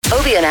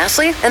Obie and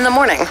Ashley in the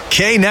morning.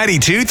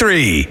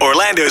 K92.3,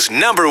 Orlando's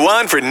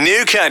 #1 for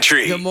new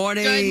country. Good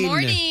morning. Good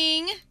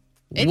morning.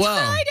 It's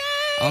Friday.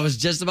 I was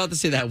just about to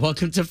say that.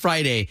 Welcome to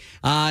Friday.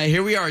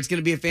 Here we are. It's going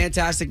to be a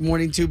fantastic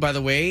morning, too, by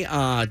the way.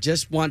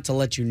 Just want to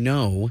let you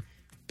know,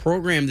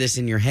 program this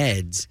in your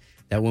heads,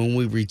 that when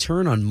we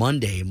return on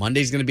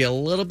Monday's going to be a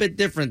little bit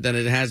different than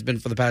it has been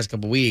for the past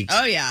couple weeks.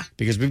 Oh, yeah.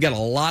 Because we've got a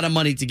lot of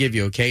money to give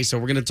you, okay? So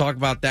we're going to talk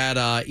about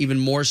that even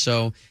more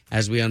so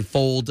as we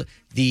unfold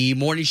the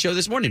morning show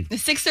this morning. The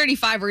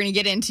 6:35, we're going to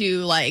get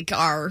into like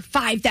our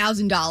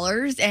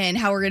 $5,000 and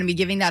how we're going to be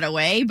giving that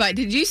away. But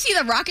did you see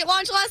the rocket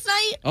launch last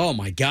night? Oh,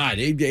 my God.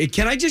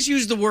 Can I just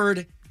use the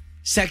word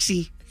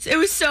sexy? It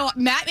was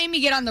Matt made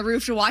me get on the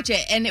roof to watch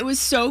it, and it was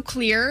so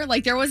clear.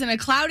 Like there wasn't a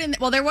cloud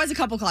well, there was a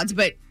couple clouds,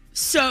 but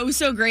so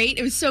great.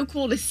 It was so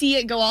cool to see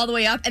it go all the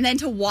way up and then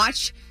to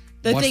watch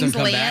the things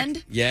land.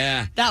 Back.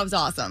 Yeah. That was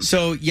awesome.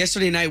 So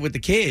yesterday night with the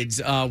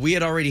kids, we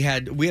had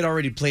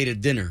already played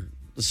at dinner.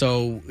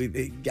 So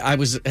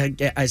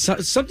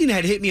something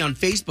had hit me on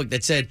Facebook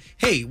that said,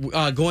 "Hey,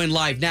 going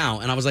live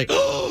now," and I was like,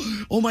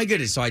 "Oh my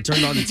goodness!" So I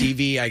turned on the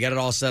TV, I got it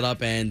all set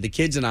up, and the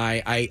kids and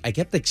I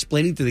kept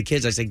explaining to the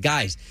kids. I said,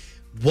 "Guys,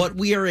 what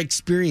we are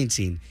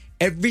experiencing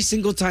every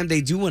single time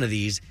they do one of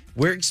these,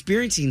 we're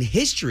experiencing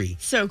history."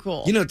 So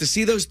cool. You know, to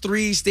see those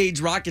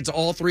 3-stage rockets,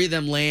 all three of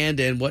them land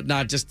and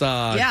whatnot, just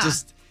right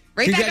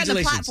back on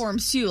the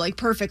platforms, too, like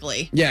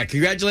perfectly. Yeah,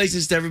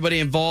 congratulations to everybody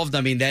involved.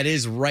 I mean, that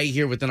is right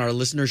here within our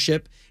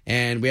listenership,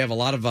 and we have a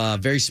lot of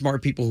very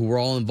smart people who were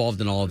all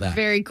involved in all of that.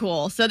 Very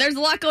cool. So there's a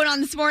lot going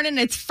on this morning.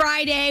 It's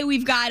Friday.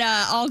 We've got,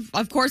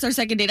 of course, our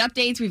second date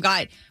updates. We've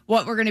got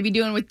what we're going to be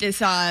doing with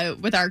this,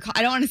 with our,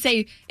 I don't want to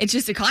say it's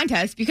just a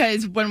contest,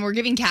 because when we're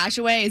giving cash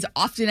away as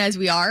often as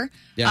we are,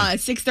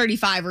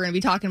 6:35, we're going to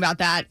be talking about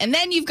that. And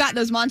then you've got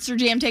those Monster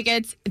Jam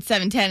tickets at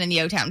 7:10 in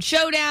the O-Town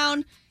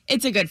Showdown.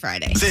 It's a good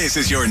Friday. This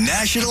is your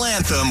national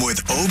anthem with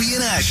Obie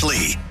and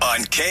Ashley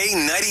on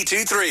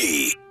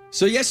K92.3.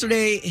 So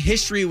yesterday,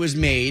 history was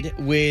made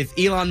with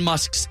Elon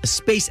Musk's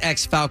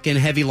SpaceX Falcon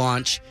Heavy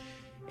launch.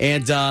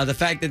 And the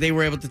fact that they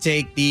were able to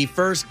take the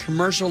first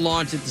commercial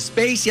launch into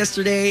space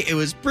yesterday, it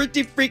was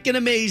pretty freaking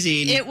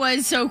amazing. It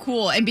was so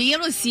cool. And being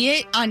able to see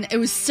it it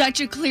was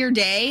such a clear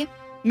day.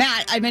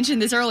 Matt, I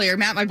mentioned this earlier.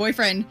 Matt, my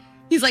boyfriend,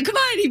 he's like, "Come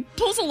on." He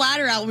pulls a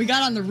ladder out when we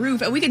got on the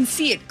roof, and we can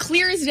see it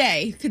clear as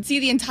day. Could see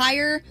the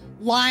entire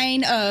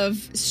line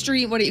of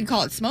street, what do you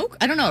call it, smoke?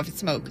 I don't know if it's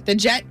smoke. The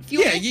jet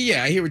fuel?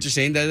 Yeah, I hear what you're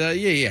saying.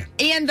 Yeah.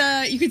 And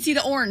you could see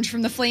the orange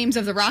from the flames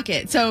of the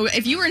rocket. So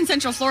if you were in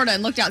Central Florida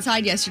and looked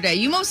outside yesterday,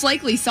 you most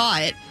likely saw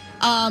it.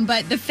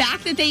 But the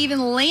fact that they even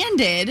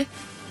landed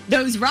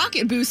those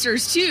rocket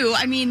boosters too,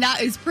 I mean,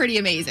 that is pretty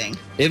amazing.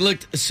 It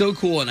looked so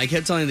cool, and I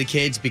kept telling the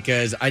kids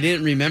because I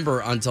didn't remember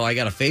until I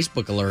got a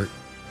Facebook alert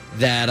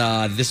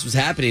that this was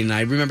happening. And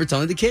I remember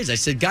telling the kids, I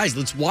said, "Guys,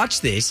 let's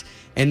watch this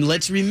and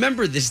let's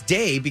remember this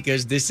day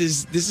because this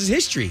is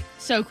history."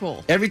 So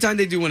cool. Every time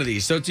they do one of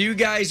these. So to you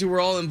guys who were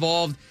all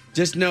involved,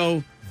 just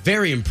know,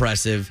 very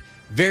impressive,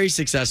 very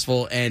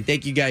successful, and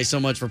thank you guys so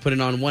much for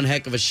putting on one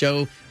heck of a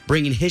show,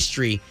 bringing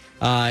history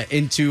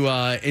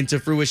into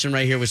fruition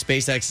right here with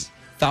SpaceX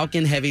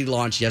Falcon Heavy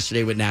launch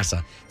yesterday with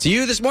NASA. To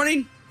you this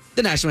morning,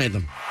 the national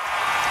anthem.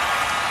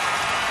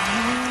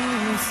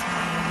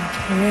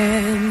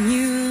 Can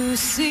you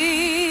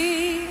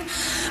see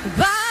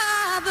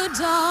by the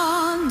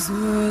dawn's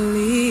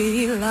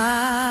early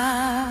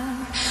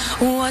light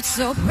what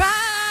so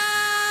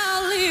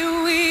proudly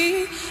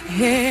we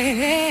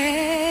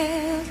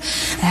hailed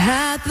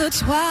at the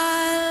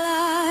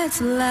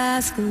twilight's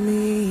last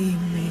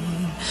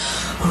gleaming,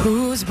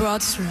 whose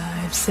broad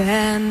stripes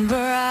and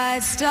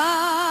bright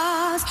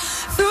stars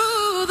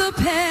through the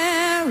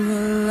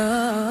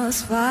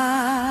perilous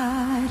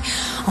fight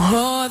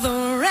o'er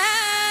the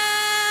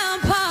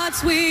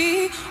ramparts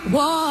we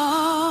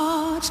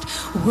watched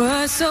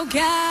were so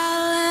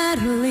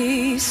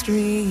gallantly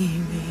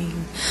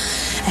streaming,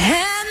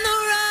 and the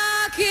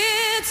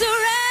rockets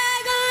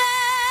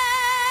regular,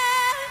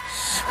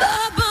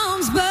 the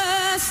bombs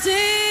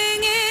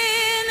bursting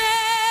in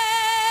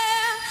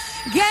air,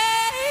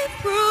 gave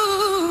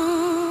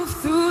proof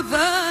through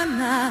the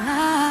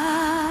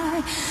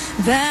night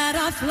that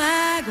our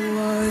flag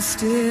was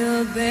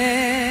still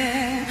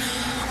there.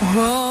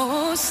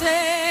 Oh,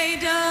 say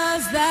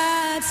does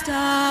that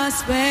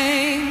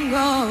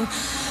star-spangled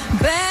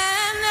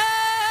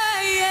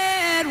banner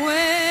yet wave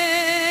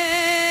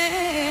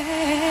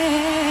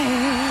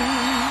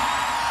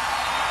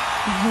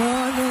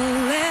o'er the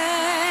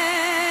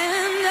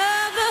land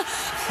of the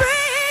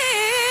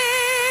free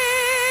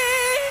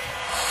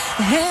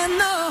and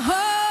the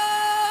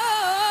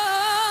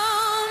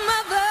home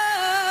of the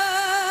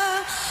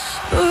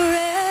brave?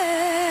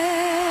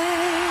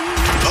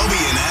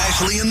 Obie and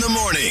Ashley in the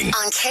morning.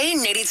 On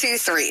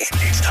K92.3.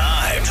 It's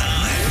time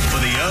for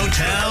the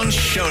O-Town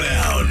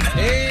Showdown.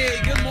 Hey,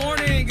 good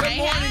morning. Good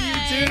morning,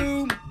 Hey.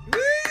 YouTube.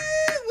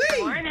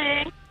 Woo-wee.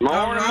 Morning.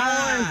 All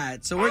right.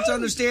 So let's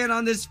understand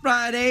on this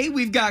Friday,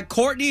 we've got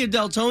Courtney in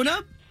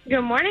Deltona.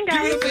 Good morning,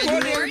 guys. Good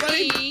morning,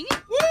 everybody. Morning.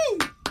 Woo!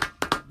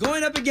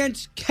 going up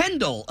against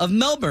Kendall of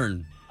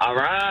Melbourne. All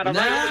right.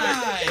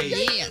 Nice.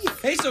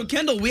 Yes. Hey, so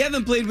Kendall, we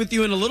haven't played with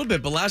you in a little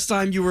bit, but last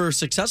time you were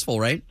successful,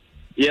 right?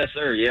 Yes,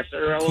 sir. Yes,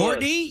 sir. I was.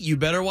 Courtney, you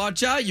better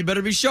watch out. You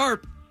better be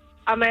sharp.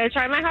 I'm going to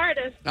try my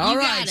hardest. All You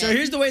right, got so it.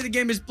 here's the way the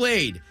game is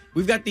played.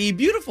 We've got the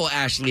beautiful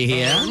Ashley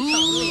here.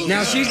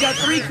 Now, she's got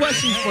 3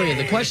 questions for you.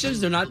 The questions,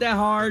 they're not that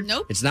hard.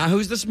 Nope. It's not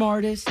who's the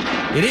smartest.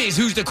 It is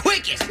who's the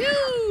quickest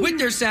with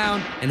their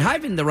sound and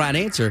having the right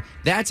answer.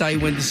 That's how you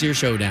win this year's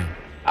showdown.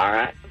 All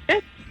right.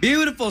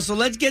 Beautiful. So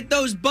let's get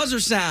those buzzer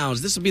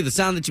sounds. This will be the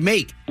sound that you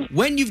make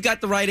when you've got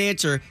the right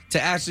answer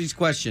to Ashley's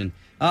question.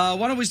 Why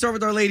don't we start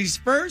with our ladies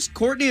first?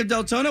 Courtney of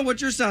Deltona,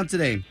 what's your sound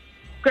today?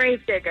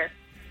 Gravedigger.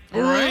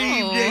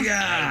 Gravedigger.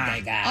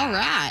 All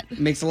right.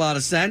 Makes a lot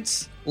of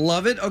sense.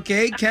 Love it.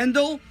 Okay,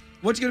 Kendall,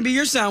 what's going to be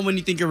your sound when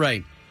you think you're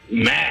right?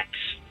 Max.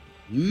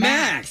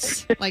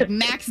 Max. Like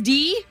Max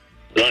D?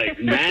 Like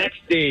Max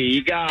D.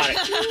 You got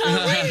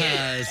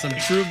it. Some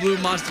true blue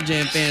Monster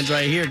Jam fans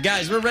right here.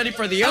 Guys, we're ready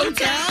for the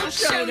O-Town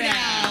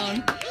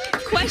Showdown.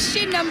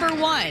 Question number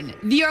 1.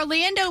 The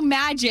Orlando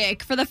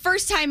Magic, for the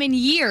first time in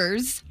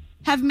years,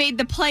 have made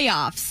the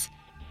playoffs.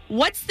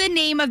 What's the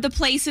name of the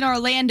place in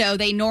Orlando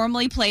they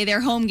normally play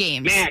their home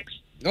games? Max.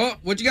 Oh,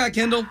 what you got,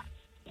 Kendall?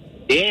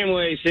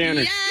 Amway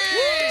Center.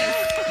 Yes!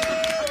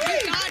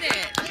 You got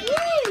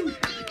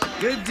it.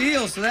 Good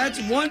deal. So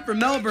that's 1 for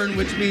Melbourne,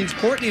 which means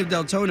Courtney of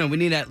Deltona, we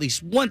need at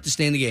least 1 to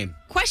stay in the game.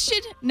 Question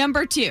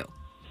number 2.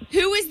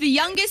 Who is the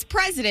youngest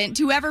president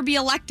to ever be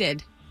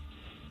elected?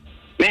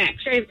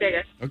 Max.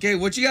 Gravedigger. Okay,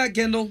 what you got,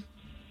 Kendall?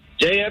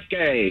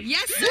 JFK.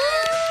 Yes, sir.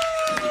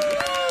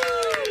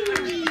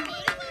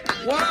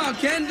 Wow,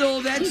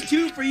 Kendall, that's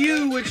 2 for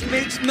you, which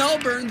makes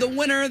Melbourne the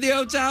winner of the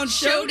O-Town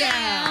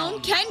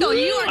Showdown. Kendall,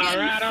 you are All getting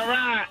right. All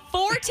right.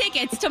 4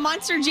 tickets to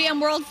Monster Jam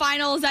World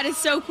Finals. That is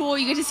so cool.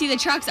 You get to see the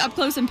trucks up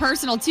close and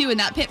personal, too, in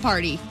that pit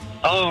party.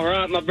 All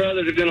right. My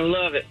brothers are going to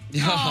love it.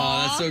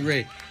 Oh, that's so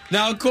great.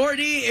 Now,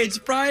 Courtney, it's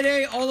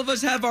Friday. All of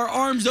us have our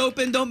arms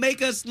open. Don't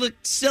make us look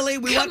silly.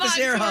 We Come want this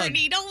on, air hug.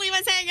 Courtney. Don't leave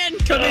us hanging.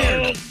 Come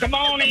here. Oh, come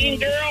on in,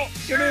 girl.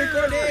 Come here,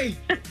 Courtney.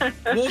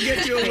 We'll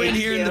get you a win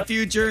here in the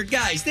future.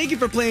 Guys, thank you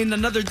for playing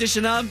another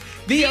edition of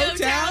the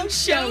O-Town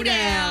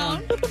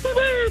Showdown.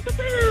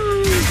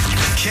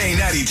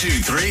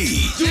 K92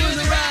 3. Doing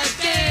the right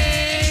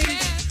thing.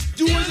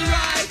 Doing the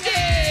right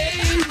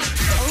thing.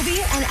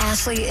 Obie and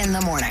Ashley in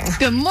the morning.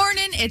 Good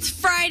morning. It's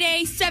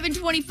Friday,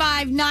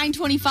 7:25,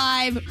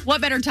 9:25. What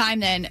better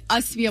time than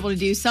us to be able to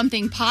do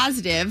something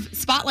positive,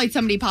 spotlight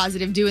somebody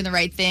positive, doing the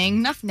right thing.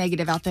 Enough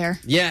negative out there.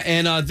 Yeah,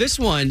 and this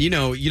one, you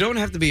don't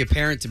have to be a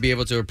parent to be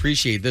able to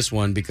appreciate this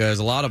one because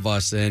a lot of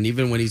us, and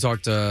even when you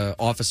talk to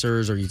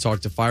officers or you talk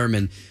to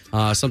firemen,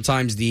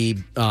 sometimes the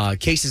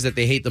cases that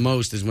they hate the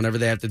most is whenever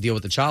they have to deal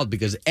with a child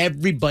because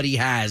everybody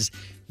has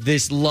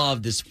this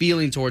love, this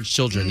feeling towards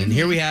children. And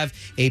here we have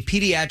a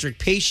pediatric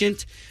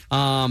patient,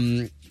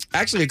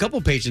 actually a couple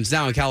patients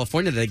now in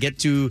California that get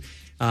to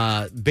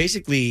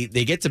basically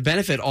they get to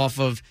benefit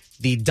off of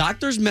the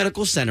Doctors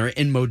Medical Center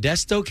in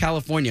Modesto,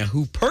 California,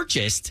 who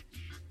purchased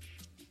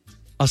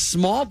a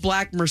small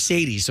black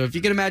Mercedes. So if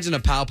you can imagine a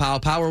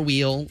Power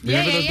Wheel,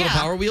 remember those little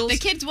Power Wheels? The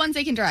kids' ones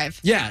they can drive.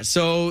 Yeah,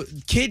 so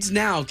kids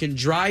now can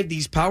drive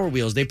these Power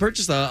Wheels. They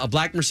purchased a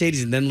black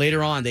Mercedes, and then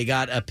later on, they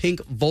got a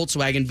pink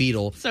Volkswagen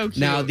Beetle. So cute.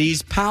 Now,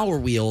 these Power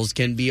Wheels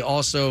can be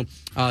also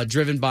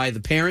driven by the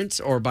parents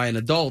or by an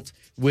adult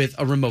with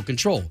a remote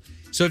control.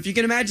 So if you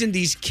can imagine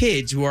these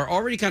kids who are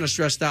already kind of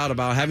stressed out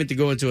about having to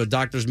go into a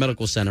doctor's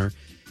medical center,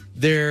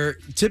 they're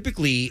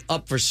typically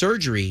up for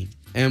surgery,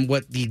 and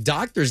what the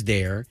doctors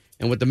there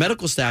and what the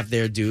medical staff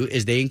there do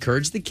is they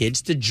encourage the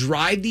kids to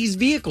drive these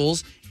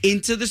vehicles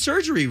into the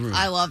surgery room.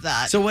 I love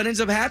that. So what ends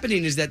up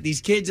happening is that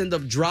these kids end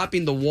up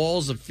dropping the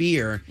walls of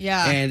fear.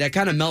 Yeah. And that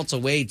kind of melts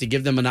away to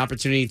give them an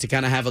opportunity to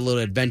kind of have a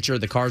little adventure.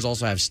 The cars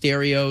also have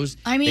stereos.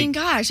 I mean,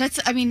 gosh,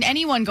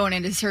 anyone going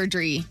into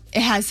surgery, it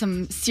has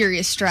some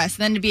serious stress.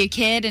 And then to be a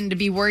kid and to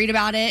be worried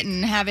about it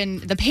and having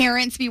the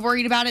parents be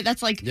worried about it,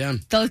 that's like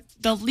the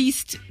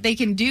least they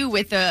can do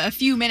with a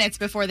few minutes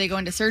before they go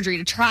into surgery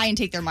to try and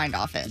take their mind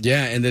off it.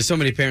 Yeah, and there's so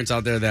many parents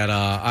out there that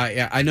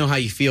I know how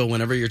you feel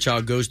whenever your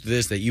child goes through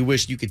this, that you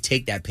wish you could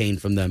take that pain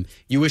from them.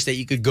 You wish that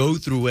you could go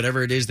through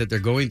whatever it is that they're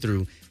going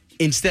through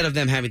instead of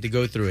them having to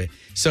go through it.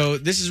 So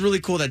this is really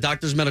cool that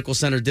Doctors Medical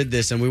Center did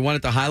this, and we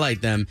wanted to highlight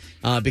them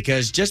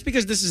because just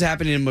because this is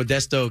happening in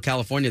Modesto,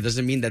 California,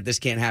 doesn't mean that this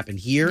can't happen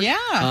here.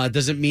 Yeah.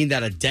 Doesn't mean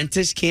that a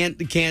dentist can't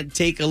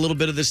take a little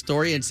bit of this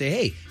story and say,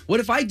 hey, what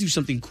if I do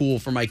something cool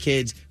for my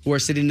kids who are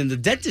sitting in the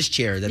dentist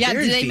chair? That Yeah,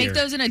 they're do in they fear? make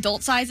those in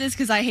adult sizes?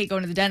 Because I hate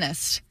going to the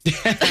dentist.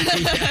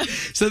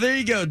 So there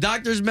you go.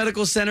 Doctors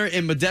Medical Center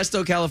in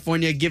Modesto,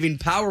 California, giving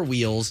Power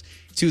Wheels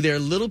to their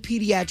little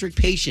pediatric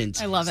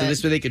patients. I love so it.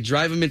 this way they could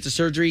drive them into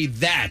surgery.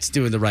 That's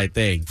doing the right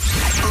thing.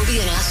 Obie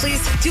and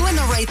Ashley's Doing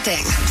the Right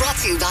Thing. Brought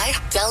to you by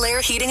Bel Air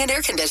Heating and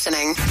Air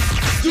Conditioning.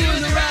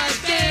 Doing the right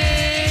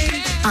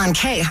thing. On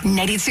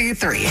K92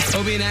 3.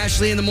 Obie and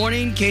Ashley in the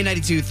morning,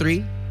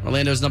 K92.3,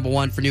 Orlando's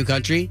 #1 for New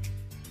Country.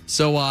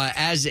 So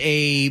as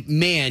a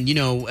man, you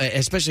know,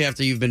 especially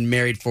after you've been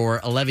married for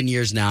 11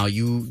 years now,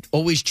 you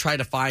always try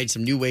to find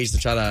some new ways to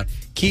try to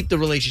keep the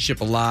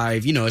relationship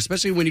alive, you know,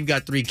 especially when you've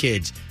got 3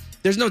 kids.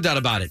 There's no doubt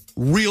about it.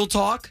 Real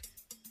talk.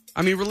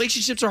 I mean,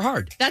 relationships are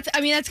hard. That's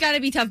got to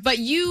be tough. But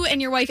you and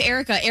your wife,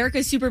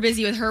 Erica's super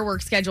busy with her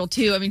work schedule,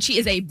 too. I mean, she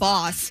is a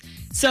boss.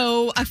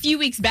 So a few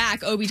weeks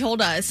back, Obi told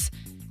us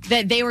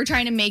that they were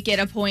trying to make it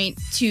a point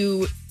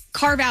to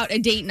carve out a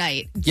date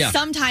night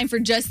sometime for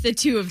just the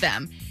 2 of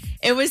them.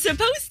 It was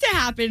supposed to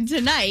happen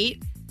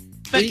tonight,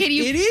 but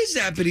It is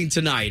happening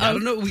tonight. I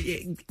don't know.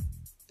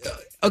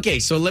 Okay,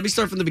 so let me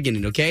start from the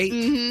beginning, okay?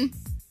 Mm-hmm.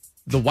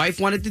 The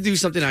wife wanted to do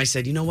something. I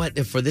said, you know what?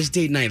 For this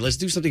date night, let's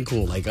do something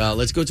cool. Like,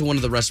 let's go to one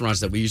of the restaurants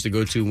that we used to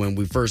go to when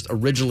we first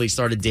originally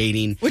started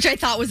dating. Which I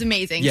thought was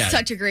amazing. Yeah.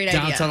 Such a great idea.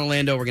 Downtown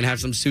Orlando, we're going to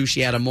have some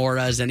sushi at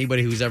Amora's.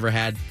 Anybody who's ever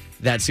had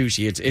that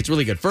sushi, it's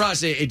really good. For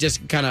us, it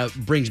just kind of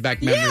brings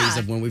back memories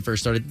of when we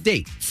first started to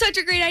date. Such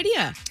a great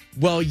idea.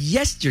 Well,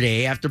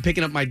 yesterday, after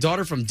picking up my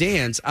daughter from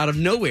dance, out of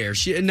nowhere,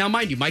 now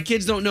mind you, my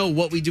kids don't know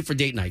what we do for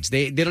date nights.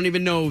 They don't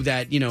even know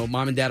that, you know,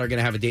 mom and dad are going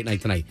to have a date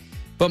night tonight.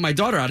 But my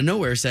daughter out of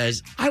nowhere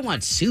says, I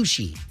want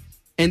sushi.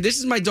 And this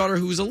is my daughter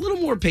who's a little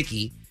more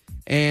picky.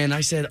 And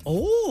I said,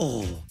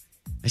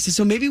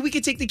 so maybe we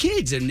could take the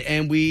kids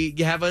and we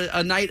have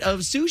a night of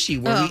sushi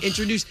where we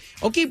introduce.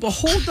 Okay, but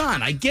hold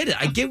on. I get it.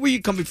 I get where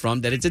you're coming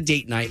from, that it's a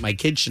date night. My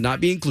kids should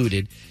not be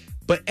included.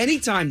 But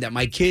anytime that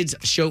my kids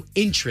show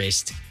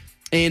interest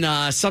in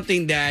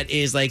something that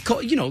is like,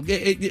 you know,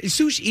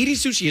 sushi, eating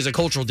sushi is a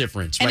cultural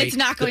difference, right? And it's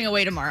not going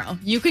away tomorrow.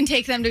 You can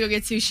take them to go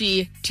get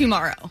sushi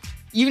tomorrow.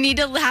 You need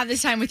to have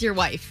this time with your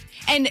wife.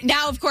 And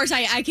now, of course,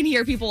 I can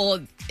hear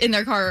people in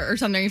their car or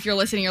something. If you're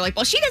listening, you're like,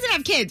 well, she doesn't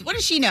have kids. What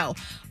does she know?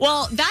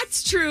 Well,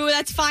 that's true.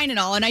 That's fine and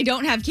all. And I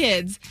don't have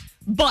kids.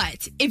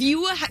 But if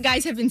you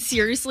guys have been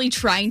seriously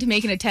trying to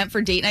make an attempt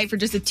for date night for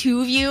just the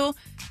 2 of you,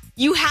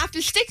 you have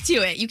to stick to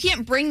it. You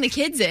can't bring the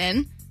kids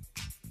in.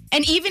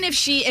 And even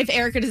if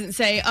Erica doesn't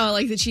say,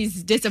 like that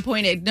she's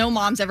disappointed, no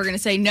mom's ever going to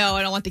say, no,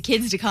 I don't want the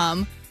kids to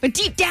come. But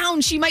deep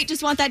down, she might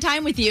just want that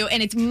time with you.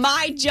 And it's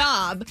my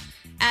job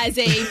as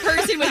a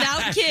person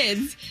without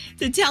kids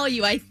to tell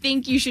you, I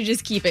think you should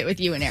just keep it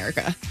with you and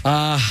Erica.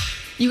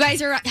 You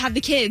guys have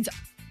the kids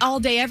all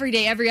day,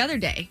 every other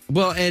day.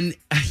 Well, and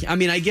I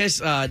mean, I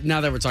guess now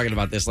that we're talking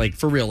about this, like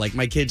for real, like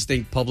my kids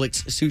think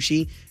Publix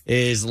sushi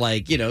is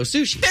like, you know,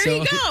 sushi. There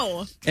you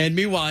go. And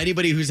meanwhile,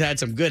 anybody who's had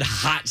some good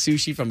hot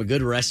sushi from a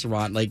good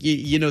restaurant, like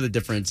you know the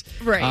difference,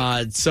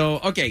 right? So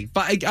okay,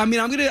 but I mean,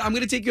 I'm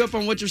gonna take you up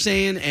on what you're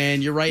saying,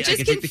 and you're right.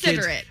 Just I can take the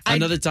kids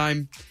another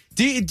time.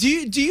 Do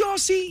you all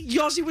see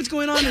what's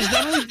going on? Is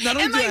not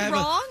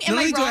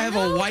only do I have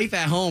a wife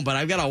at home, but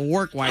I've got a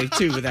work wife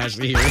too with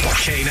Ashley here.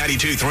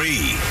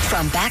 K92.3.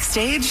 From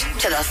backstage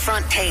to the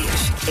front page,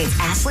 it's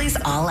Ashley's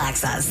All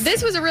Access.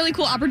 This was a really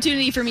cool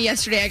opportunity for me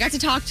yesterday. I got to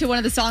talk to one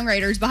of the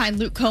songwriters behind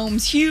Luke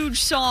Combs'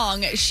 huge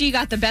song, She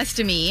Got the Best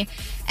of Me.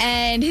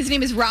 And his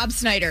name is Rob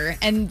Snyder.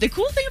 And the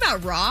cool thing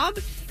about Rob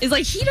is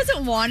like he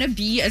doesn't want to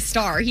be a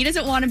star. He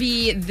doesn't want to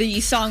be the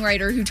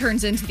songwriter who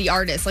turns into the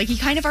artist. Like he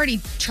kind of already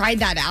tried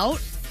that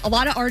out. A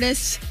lot of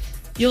artists,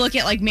 you look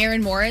at like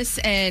Maren Morris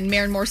and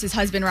Maren Morris's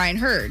husband, Ryan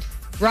Hurd.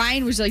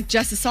 Ryan was like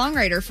just a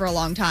songwriter for a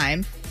long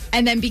time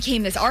and then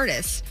became this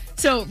artist.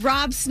 So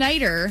Rob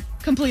Snyder,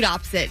 complete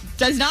opposite,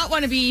 does not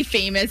want to be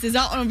famous, does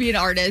not want to be an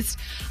artist.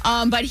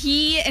 But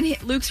he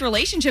and Luke's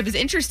relationship is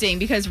interesting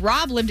because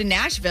Rob lived in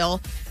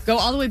Nashville, go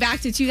all the way back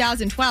to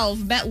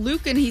 2012, met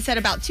Luke, and he said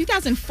about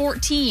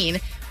 2014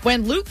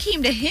 when Luke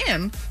came to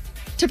him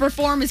to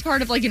perform as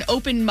part of like an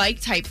open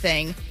mic type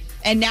thing.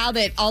 And now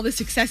that all the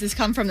success has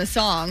come from the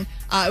song,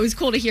 it was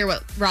cool to hear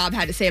what Rob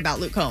had to say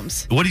about Luke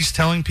Combs. What he's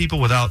telling people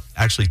without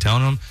actually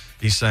telling them,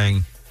 he's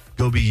saying,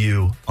 go be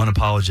you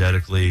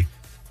unapologetically,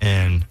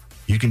 and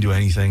you can do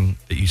anything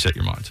that you set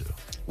your mind to.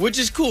 Which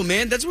is cool,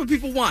 man. That's what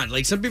people want.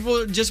 Like, some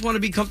people just want to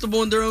be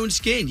comfortable in their own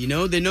skin, you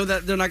know? They know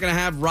that they're not going to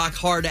have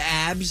rock-hard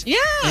abs. Yeah.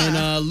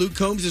 And Luke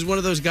Combs is one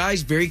of those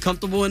guys very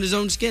comfortable in his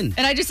own skin.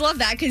 And I just love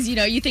that because, you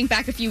know, you think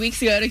back a few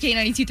weeks ago to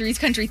K92.3's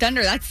Country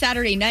Thunder, that's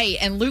Saturday night,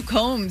 and Luke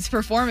Combs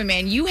performing,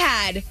 man.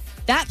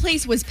 That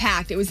place was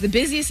packed. It was the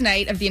busiest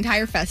night of the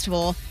entire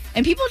festival,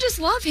 and people just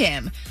love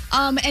him.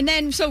 And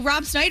then, so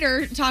Rob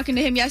Snyder, talking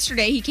to him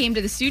yesterday, he came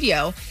to the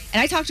studio,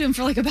 and I talked to him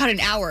for like about an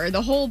hour.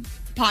 The whole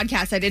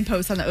podcast I did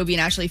post on the Obie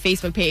and Ashley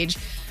Facebook page.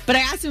 But I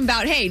asked him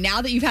about, hey,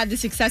 now that you've had the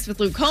success with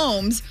Luke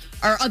Combs,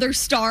 are other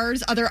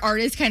stars, other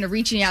artists kind of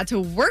reaching out to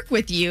work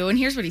with you? And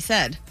here's what he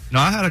said. You know,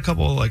 I had a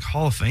couple of like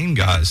Hall of Fame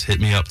guys hit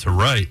me up to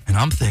write, and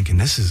I'm thinking,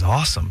 this is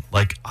awesome.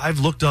 Like, I've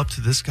looked up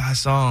to this guy's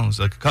songs.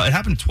 Like, it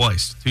happened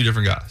twice, 2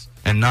 different guys.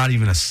 And not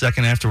even a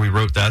second after we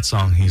wrote that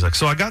song, he's like,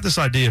 so I got this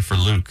idea for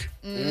Luke.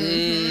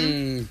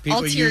 People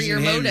Ulterior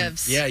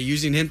motives. Yeah,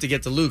 using him to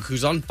get to Luke,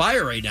 who's on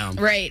fire right now.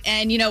 Right.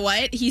 And you know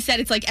what? He said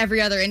it's like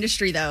every other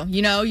industry, though.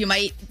 You know, you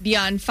might be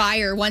on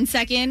fire 1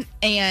 second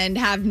and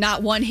have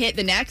not one hit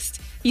the next.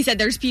 he said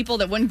there's people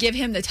that wouldn't give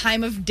him the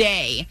time of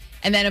day.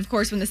 And then, of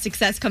course, when the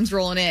success comes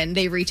rolling in,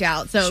 they reach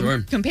out. So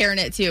Sure. comparing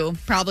it to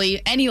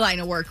probably any line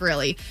of work,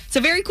 really.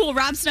 So very cool.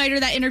 Rob Snyder,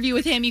 that interview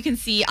with him, you can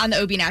see on the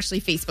Obie and Ashley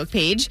Facebook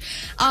page.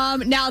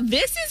 Now,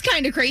 this is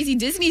kind of crazy.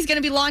 Disney's going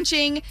to be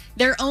launching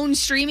their own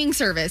streaming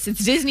service.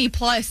 It's Disney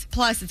Plus.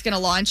 It's going to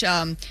launch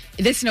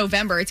this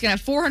November. It's going to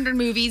have 400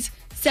 movies,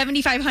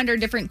 7,500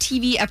 different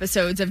TV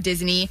episodes of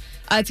Disney.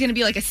 It's going to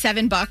be like a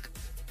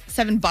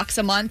 $7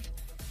 a month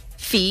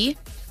fee,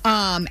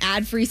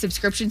 ad-free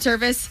subscription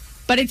service.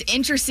 But it's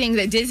interesting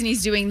that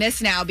Disney's doing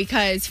this now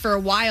because for a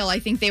while, I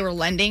think they were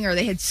lending or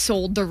they had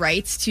sold the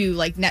rights to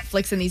like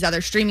Netflix and these other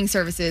streaming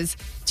services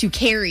to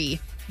carry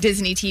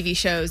Disney TV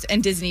shows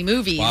and Disney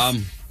movies. Wow.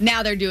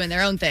 Now they're doing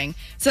their own thing.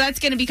 So that's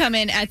going to be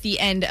coming at the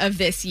end of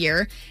this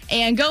year.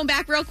 And going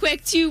back real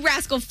quick to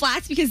Rascal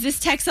Flatts, because this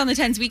text on the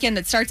 10s weekend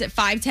that starts at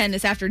 5:10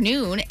 this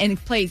afternoon and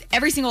plays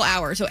every single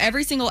hour. So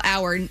every single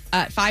hour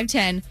at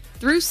 5:10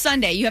 through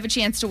Sunday, you have a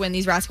chance to win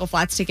these Rascal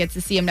Flatts tickets to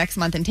see him next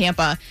month in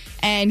Tampa.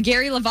 And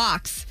Gary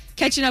LaVox,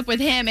 catching up with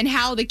him and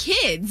how the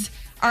kids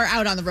are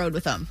out on the road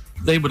with them.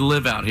 They would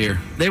live out here.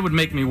 They would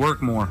make me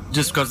work more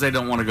just because they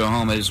don't want to go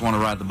home. They just want to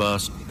ride the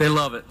bus. They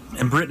love it.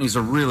 And Brittany's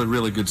a really,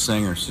 really good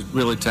singer. She's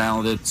really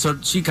talented. So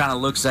she kind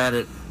of looks at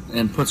it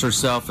and puts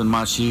herself in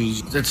my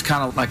shoes. It's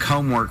kind of like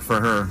homework for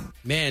her.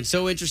 Man,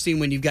 so interesting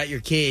when you've got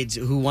your kids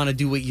who want to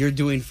do what you're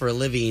doing for a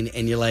living,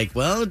 and you're like,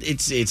 well,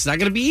 it's not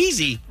going to be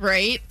easy.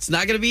 Right? It's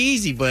not going to be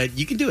easy, but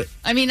you can do it.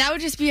 I mean, that would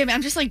just be,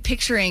 I'm just like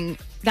picturing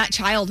that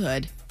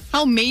childhood.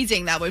 How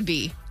amazing that would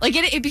be. Like,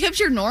 it becomes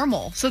your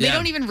normal. So they Yeah.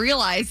 don't even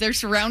realize they're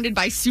surrounded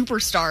by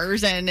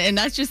superstars, and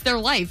that's just their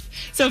life.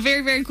 So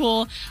very, very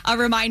cool. A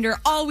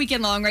reminder, all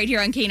weekend long right here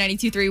on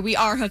K92.3, we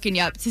are hooking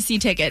you up to see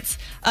tickets,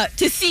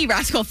 to see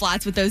Rascal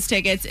Flatts with those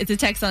tickets. It's a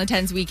text on the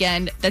 10s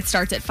weekend that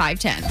starts at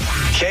 5:10.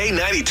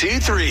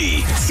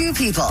 K92.3. 2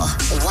 people,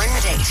 1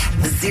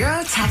 date,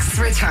 0 texts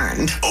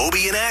returned.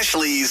 Obie and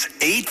Ashley's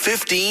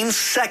 8:15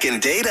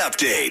 second date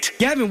update.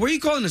 Gavin, where are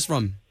you calling us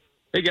from?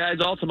 Hey, guys,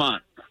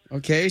 Altamont.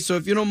 Okay, so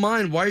if you don't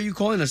mind, why are you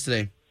calling us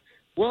today?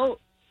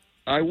 Well,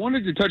 I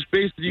wanted to touch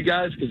base with you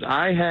guys because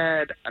I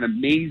had an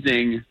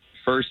amazing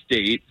first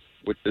date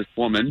with this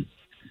woman.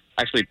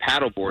 Actually,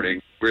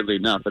 paddleboarding, weirdly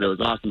enough, but it was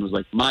awesome. It was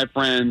like my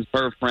friends,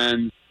 her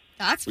friends.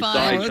 That's We saw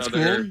fun. each Oh, that's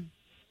other. cool.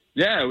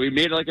 Yeah, we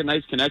made like a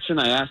nice connection.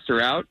 I asked her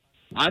out.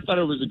 I thought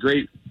it was a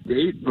great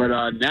date, but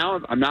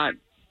now I'm not.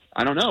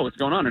 I don't know what's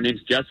going on. Her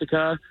name's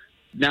Jessica.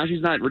 Now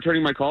she's not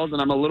returning my calls,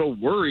 and I'm a little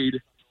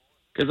worried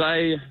because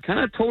I kind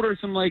of told her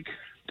some like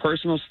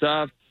personal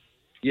stuff.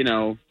 You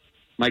know,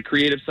 my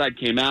creative side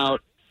came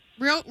out.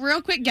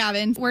 Real quick,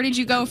 Gavin, where did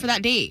you go for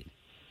that date?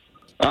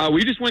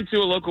 We just went to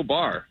a local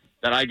bar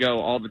that I go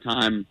all the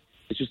time.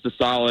 It's just a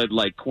solid,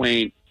 like,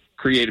 quaint,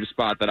 creative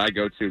spot that I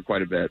go to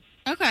quite a bit.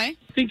 Okay.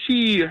 I think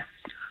she,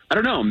 I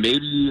don't know,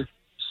 maybe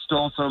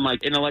stole some,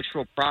 like,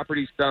 intellectual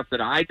property stuff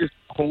that I just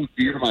hold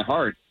dear to my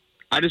heart.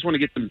 I just want to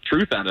get some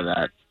truth out of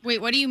that. Wait,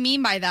 what do you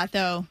mean by that,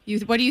 though?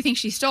 What do you think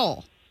she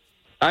stole?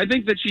 I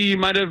think that she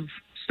might have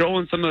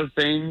stolen some of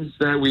the things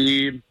that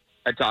we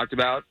had talked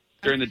about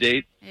during the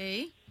date.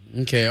 Hey.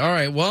 Okay, all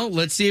right. Well,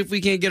 let's see if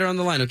we can't get her on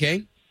the line,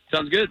 okay?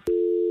 Sounds good.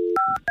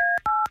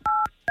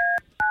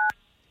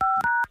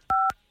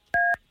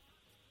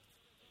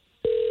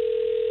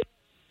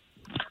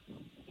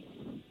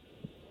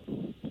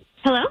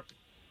 Hello?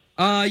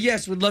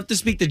 Yes, would love to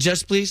speak to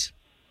Jess, please.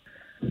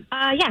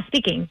 Yeah,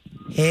 speaking.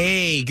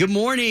 Hey, good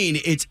morning.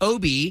 It's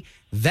Obie.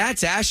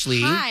 That's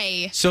Ashley.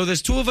 Hi. So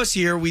there's 2 of us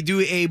here. We do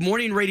a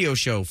morning radio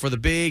show for the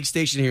big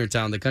station here in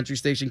town, the country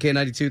station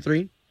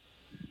K92.3.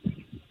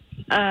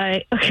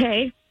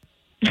 Okay.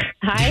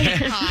 Hi.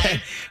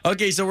 Hi.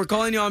 Okay, so we're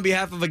calling you on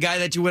behalf of a guy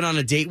that you went on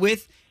a date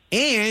with,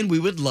 and we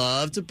would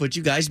love to put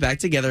you guys back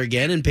together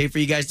again and pay for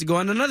you guys to go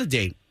on another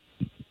date.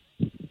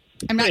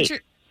 I'm not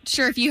Wait.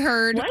 sure if you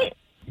heard What?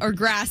 or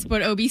grasped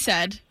what Obie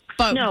said,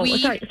 but No,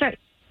 sorry.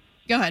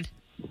 Go ahead.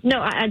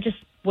 No, I just,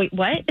 wait,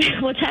 what?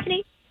 What's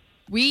happening?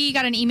 We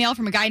got an email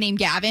from a guy named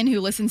Gavin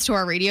who listens to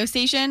our radio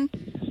station.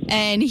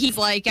 And he's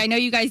like, I know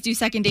you guys do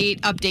second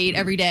date update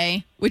every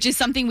day, which is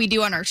something we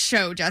do on our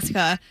show,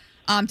 Jessica,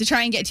 to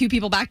try and get 2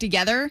 people back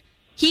together.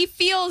 He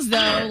feels,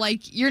 though,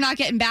 like you're not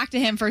getting back to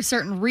him for a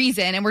certain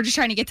reason. And we're just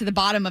trying to get to the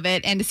bottom of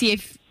it and to see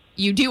if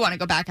you do want to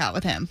go back out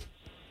with him.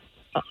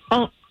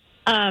 So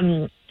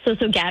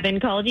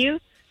Gavin called you?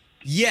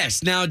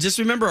 Yes. Now, just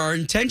remember, our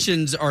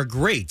intentions are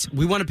great.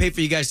 We want to pay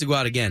for you guys to go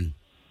out again.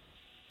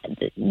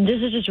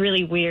 This is just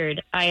really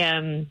weird.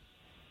 I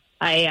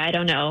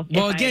don't know.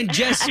 Well, again,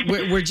 Jess,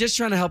 we're just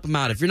trying to help him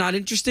out. If you're not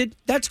interested,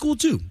 that's cool,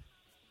 too.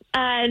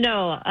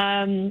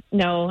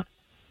 No.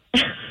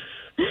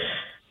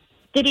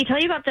 Did he tell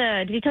you about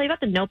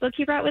the notebook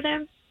he brought with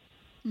him?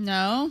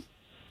 No.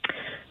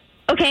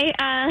 Okay,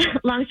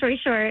 long story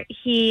short,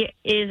 he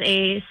is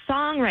a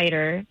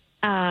songwriter.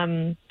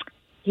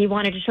 He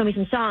wanted to show me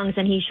some songs,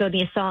 and he showed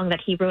me a song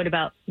that he wrote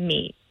about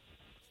me.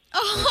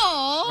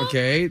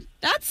 Okay.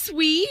 That's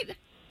sweet.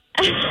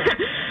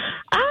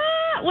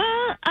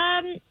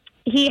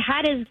 he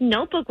had his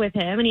notebook with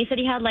him, and he said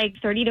he had like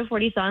 30 to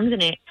 40 songs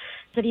in it.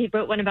 Said he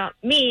wrote one about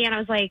me, and I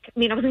was like, I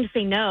mean, I wasn't going to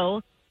say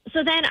no.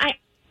 So then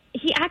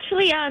he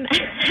actually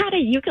had a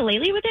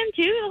ukulele with him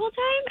too the whole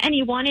time, and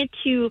he wanted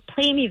to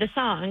play me the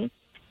song.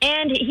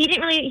 And he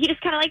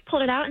just kind of like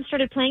pulled it out and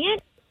started playing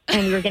it,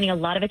 and we were getting a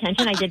lot of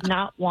attention I did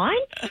not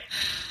want.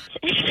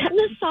 And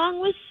the song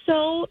was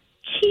so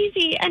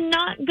cheesy and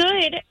not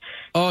good.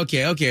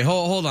 Okay.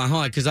 Hold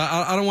on, because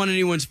I don't want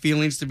anyone's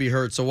feelings to be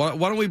hurt. So why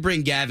don't we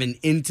bring Gavin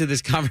into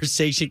this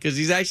conversation, because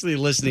he's actually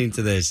listening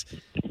to this.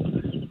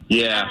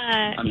 Yeah,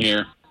 I'm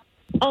here.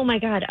 Oh my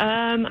God.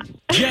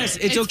 Yes,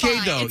 it's okay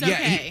fine. though. It's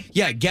okay.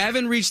 Yeah.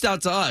 Gavin reached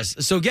out to us.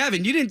 So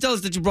Gavin, you didn't tell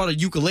us that you brought a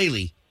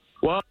ukulele.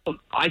 Well,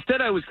 I said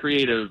I was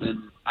creative,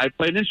 and I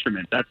play an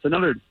instrument. That's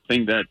another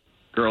thing that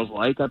girls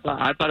like. I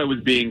thought it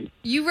was being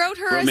You wrote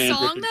her a romantic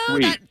song and though?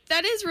 sweet.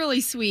 That is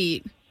really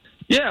sweet.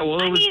 Yeah,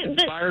 well, it was mean,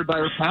 inspired by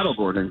her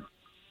paddleboarding.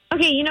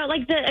 Okay, you know,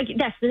 like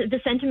the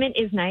sentiment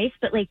is nice,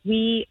 but like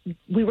we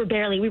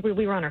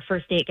were on our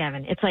first date,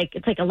 Gavin. It's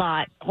like a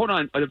lot. Hold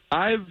on,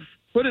 I've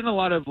put in a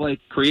lot of like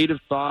creative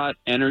thought,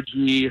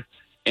 energy,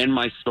 and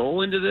my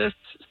soul into this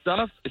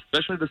stuff,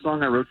 especially the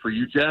song I wrote for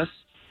you, Jess.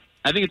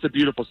 I think it's a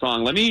beautiful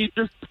song. Let me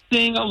just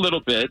sing a little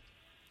bit.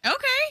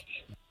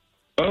 Okay.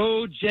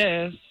 Oh,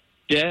 Jess,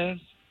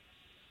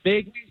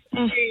 make me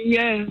say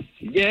yes,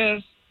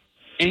 yes.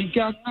 Ain't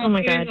got Oh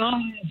my nothing God.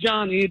 on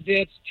Johnny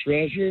Depp's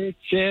treasure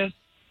chest.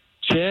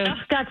 Oh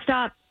God,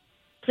 stop,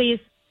 please.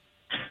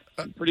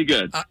 Pretty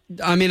good.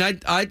 I mean,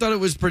 I thought it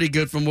was pretty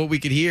good from what we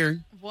could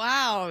hear.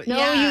 Wow. No,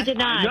 yeah. you did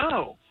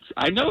not.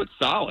 I know it's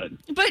solid.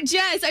 But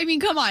Jess, I mean,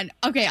 come on.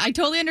 Okay, I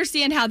totally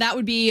understand how that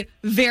would be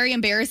very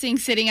embarrassing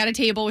sitting at a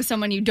table with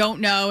someone you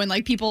don't know and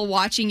like people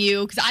watching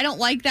you, because I don't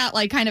like that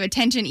like kind of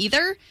attention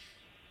either.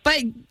 But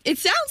it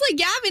sounds like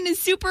Gavin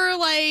is super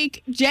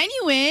like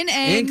genuine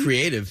And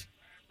creative.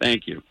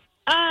 Thank you.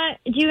 Do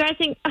you guys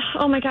think?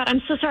 Oh my God,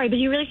 I'm so sorry, but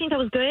do you really think that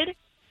was good?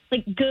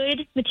 Like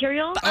good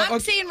material? But I'm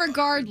saying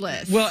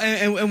regardless. Well,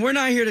 and we're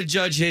not here to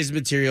judge his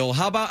material.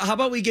 How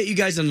about we get you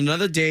guys on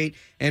another date,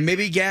 and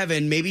maybe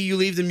Gavin, maybe you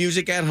leave the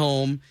music at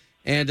home,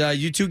 and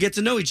you two get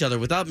to know each other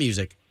without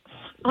music.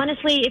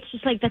 Honestly, it's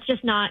just like that's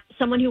just not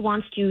someone who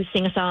wants to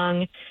sing a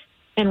song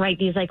and write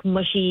these like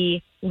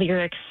mushy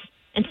lyrics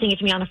and sing it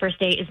to me on the first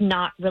date is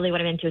not really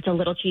what I'm into. It's a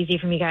little cheesy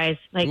for me, guys.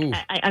 Like,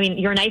 I mean,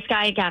 you're a nice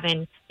guy,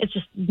 Gavin. It's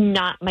just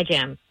not my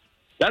jam.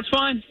 That's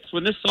fine.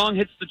 When this song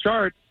hits the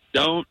chart,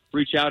 don't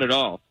reach out at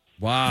all.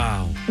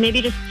 Wow.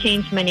 Maybe just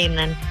change my name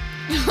then.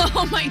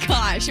 Oh my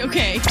gosh.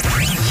 Okay.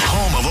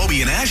 Home of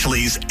Obie and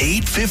Ashley's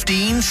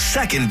 8:15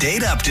 second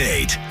date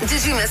update.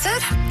 Did you miss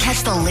it?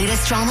 Catch the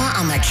latest drama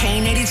on the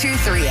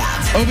K82-3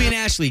 app. Obie and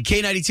Ashley,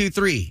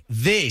 K92.3.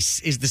 This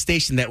is the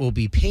station that will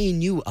be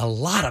paying you a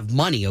lot of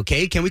money,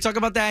 okay? Can we talk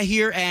about that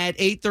here at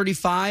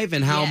 8:35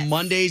 and how Yes.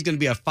 Monday is going to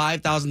be a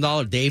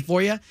 $5,000 day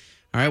for you? All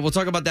right, we'll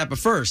talk about that. But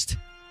first,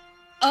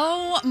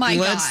 Oh my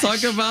gosh. let's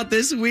talk about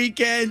this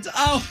weekend.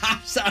 Oh, I'm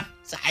so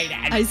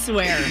excited. I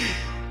swear.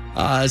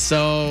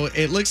 So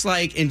it looks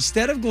like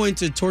instead of going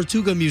to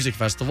Tortuga Music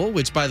Festival,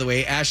 which, by the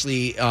way,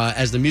 Ashley,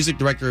 as the music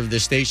director of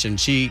this station,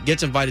 she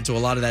gets invited to a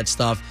lot of that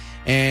stuff.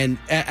 And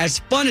as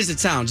fun as it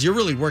sounds, you're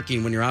really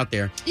working when you're out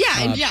there.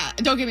 Yeah, and yeah,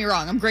 don't get me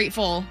wrong. I'm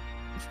grateful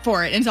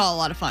for it. It's all a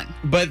lot of fun.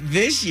 But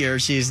this year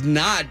she's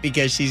not,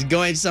 because she's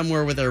going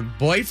somewhere with her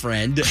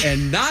boyfriend.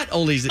 And not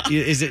only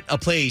is it a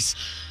place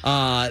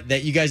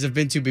that you guys have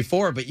been to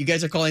before, but you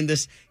guys are calling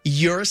this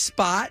your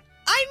spot.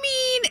 I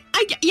mean,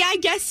 I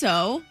guess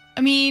so. I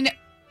mean,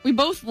 we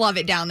both love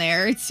it down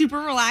there. It's super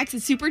relaxed.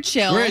 It's super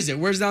chill. Where is it?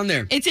 Where's down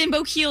there? It's in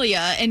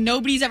Bokeelia, and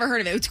nobody's ever heard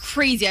of it. It's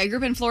crazy. I grew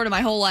up in Florida my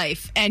whole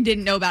life and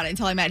didn't know about it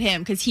until I met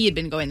him because he had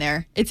been going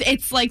there.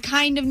 It's like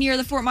kind of near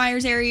the Fort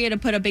Myers area to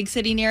put a big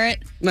city near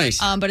it. Nice.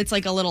 But it's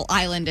like a little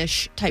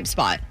islandish type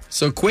spot.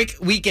 So quick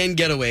weekend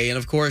getaway. And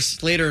of course,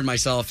 Slater and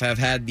myself have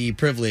had the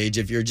privilege,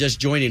 if you're just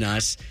joining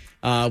us,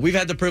 we've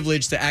had the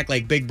privilege to act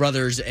like big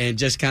brothers and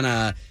just kind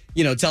of,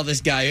 tell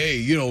this guy,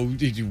 hey,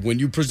 when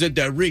you present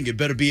that ring, it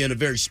better be in a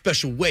very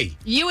special way.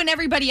 You and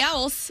everybody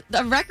else,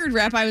 the record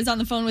rep I was on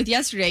the phone with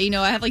yesterday,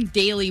 I have like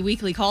daily,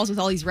 weekly calls with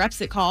all these reps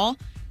that call,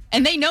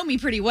 and they know me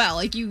pretty well.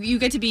 Like you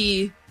get to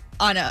be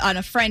on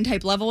a friend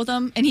type level with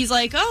them. And he's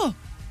like, oh,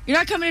 you're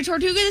not coming to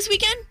Tortuga this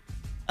weekend?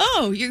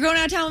 Oh, you're going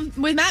out of town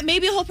with Matt?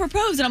 Maybe he'll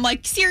propose. And I'm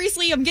like,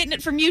 seriously, I'm getting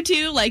it from you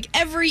two. Like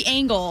every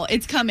angle,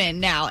 it's coming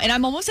now. And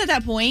I'm almost at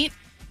that point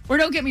where,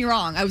 don't get me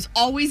wrong, I was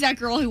always that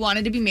girl who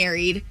wanted to be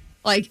married.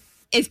 Like,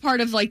 it's part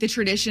of like the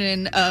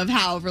tradition of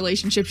how a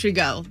relationship should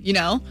go,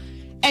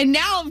 And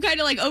now I'm kind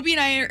of like, Obie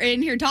and I are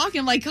in here talking.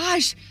 I'm like,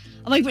 gosh,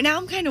 but now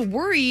I'm kind of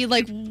worried,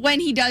 like when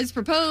he does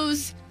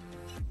propose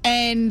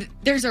and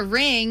there's a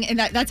ring and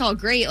that's all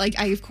great. Like,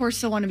 I, of course,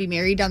 still want to be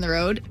married down the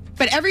road.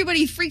 But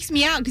everybody freaks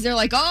me out because they're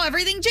like, oh,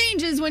 everything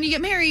changes when you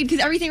get married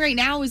because everything right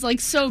now is like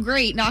so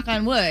great, knock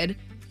on wood.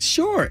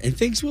 Sure, and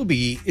things will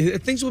be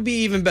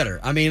even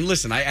better. I mean,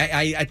 listen,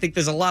 I think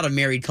there's a lot of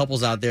married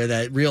couples out there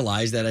that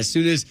realize that as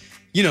soon as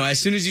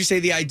you say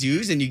the I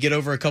do's and you get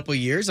over a couple of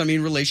years, I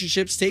mean,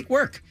 relationships take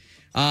work.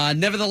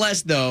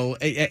 Nevertheless, though,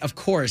 of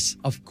course,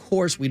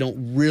 we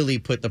don't really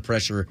put the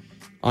pressure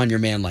on your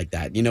man like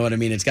that. You know what I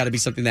mean? It's got to be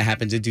something that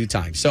happens in due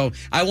time. So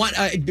I want,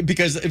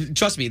 because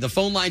trust me, the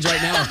phone lines right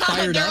now are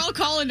fired They're up. all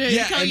calling to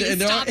tell you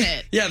to stop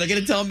it. Yeah, they're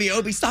going to tell me,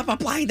 Obi, stop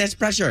applying this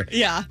pressure.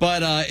 Yeah.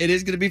 But it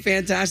is going to be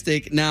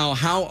fantastic. Now,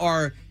 how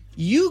are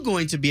you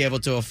going to be able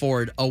to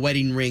afford a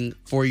wedding ring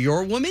for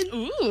your woman?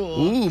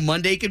 Ooh,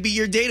 Monday could be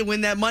your day to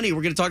win that money.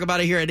 We're going to talk about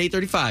it here at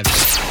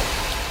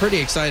 8:35. Pretty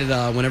excited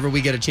whenever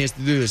we get a chance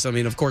to do this. I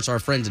mean, of course, our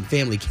friends and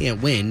family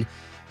can't win.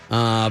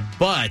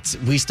 But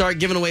we start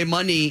giving away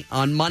money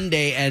on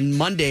Monday, and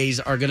Mondays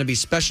are going to be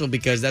special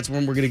because that's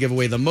when we're going to give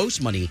away the most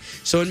money.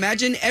 So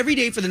imagine every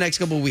day for the next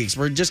couple of weeks,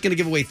 we're just going to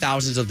give away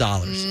thousands of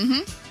dollars.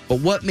 But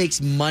what makes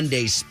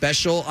Monday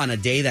special on a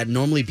day that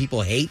normally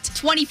people hate?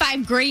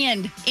 25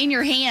 grand in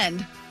your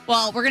hand.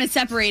 Well, we're going to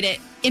separate it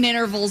in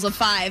intervals of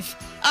 5.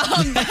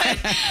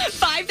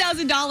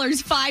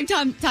 $5,000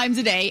 5 times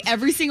a day,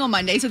 every single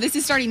Monday. So this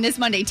is starting this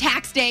Monday,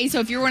 tax day. So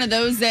if you're one of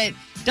those that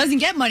doesn't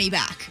get money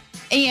back,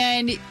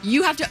 and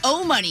you have to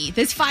owe money,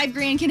 this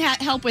 $5,000 can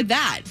help with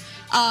that.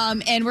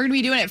 And we're going to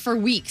be doing it for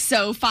weeks.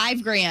 So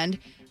 $5,000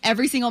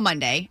 every single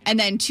Monday. And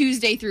then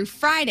Tuesday through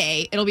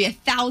Friday, it'll be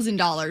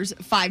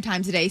 $1,000 5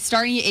 times a day,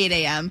 starting at 8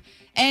 a.m.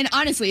 And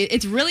honestly,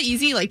 it's really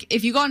easy. Like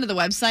if you go onto the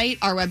website,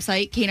 our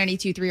website,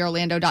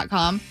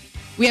 K923orlando.com,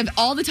 we have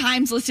all the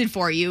times listed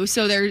for you.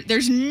 So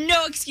there's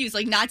no excuse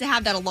like not to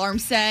have that alarm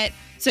set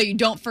so you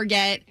don't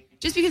forget.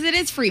 Just because it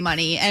is free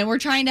money, and we're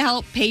trying to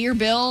help pay your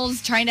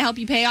bills, trying to help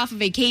you pay off a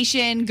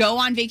vacation, go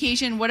on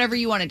vacation, whatever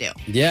you want to do.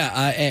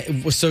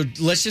 Yeah, so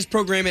let's just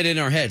program it in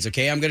our heads,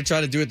 okay? I'm going to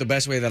try to do it the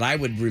best way that I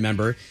would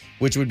remember,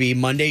 which would be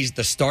Monday's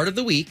the start of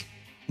the week.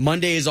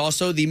 Monday is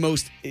also the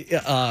most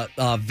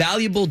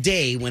valuable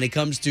day when it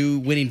comes to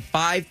winning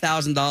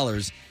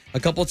 $5,000 a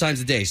couple times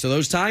a day. So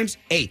those times,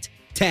 8,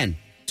 10,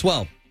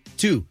 12,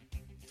 2,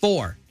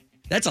 4.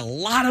 That's a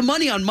lot of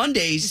money on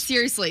Mondays.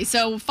 Seriously.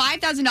 So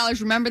 $5,000,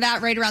 remember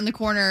that right around the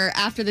corner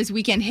after this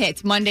weekend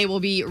hits. Monday will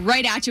be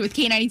right at you with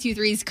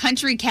K92.3's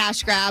Country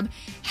Cash Grab.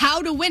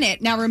 How to win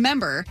it. Now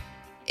remember,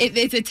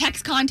 it's a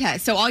text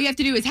contest. So all you have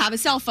to do is have a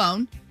cell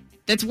phone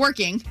that's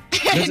working.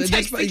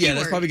 That's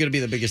probably going to be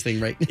the biggest thing,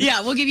 right?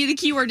 Yeah, we'll give you the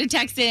keyword to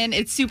text in.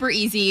 It's super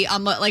easy.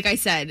 Like I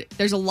said,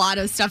 there's a lot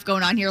of stuff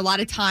going on here, a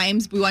lot of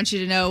times. We want you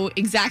to know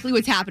exactly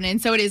what's happening,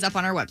 so it is up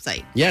on our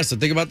website. Yeah, so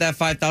think about that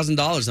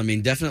 $5,000. I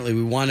mean, definitely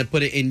we want to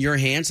put it in your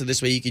hands, so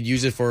this way you could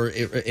use it for,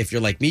 if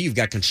you're like me, you've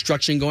got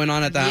construction going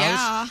on at the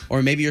house,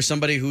 or maybe you're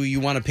somebody who you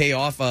want to pay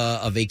off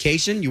a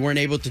vacation. You weren't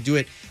able to do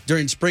it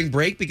during spring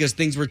break because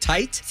things were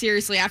tight.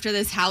 Seriously, after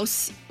this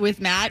house with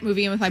Matt,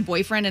 moving in with my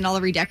boyfriend and all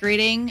the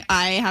redecorating,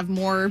 I have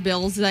more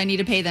bills that I need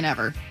to pay than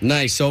ever.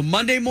 Nice. So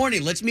Monday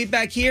morning, let's meet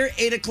back here,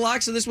 8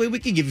 o'clock, so this way we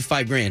can give you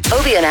 $5,000.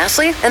 Obie and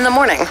Ashley in the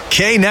morning.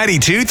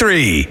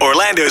 K92.3,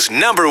 Orlando's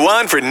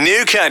 #1 for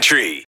new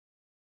country.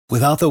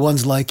 Without the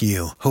ones like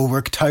you, who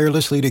work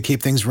tirelessly to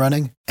keep things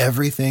running,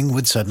 everything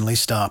would suddenly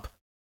stop.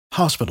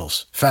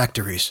 Hospitals,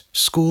 factories,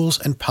 schools,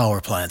 and power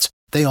plants,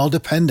 they all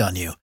depend on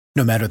you.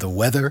 No matter the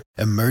weather,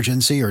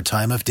 emergency, or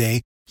time of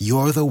day,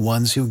 you're the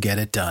ones who get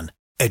it done.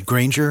 At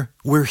Grainger,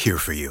 we're here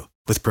for you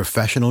with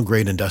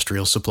professional-grade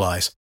industrial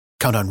supplies.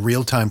 Count on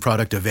real-time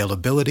product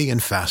availability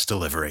and fast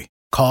delivery.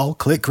 Call,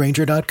 click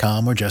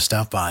Grainger.com, or just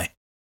stop by.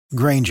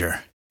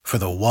 Grainger, for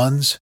the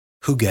ones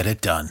who get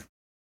it done.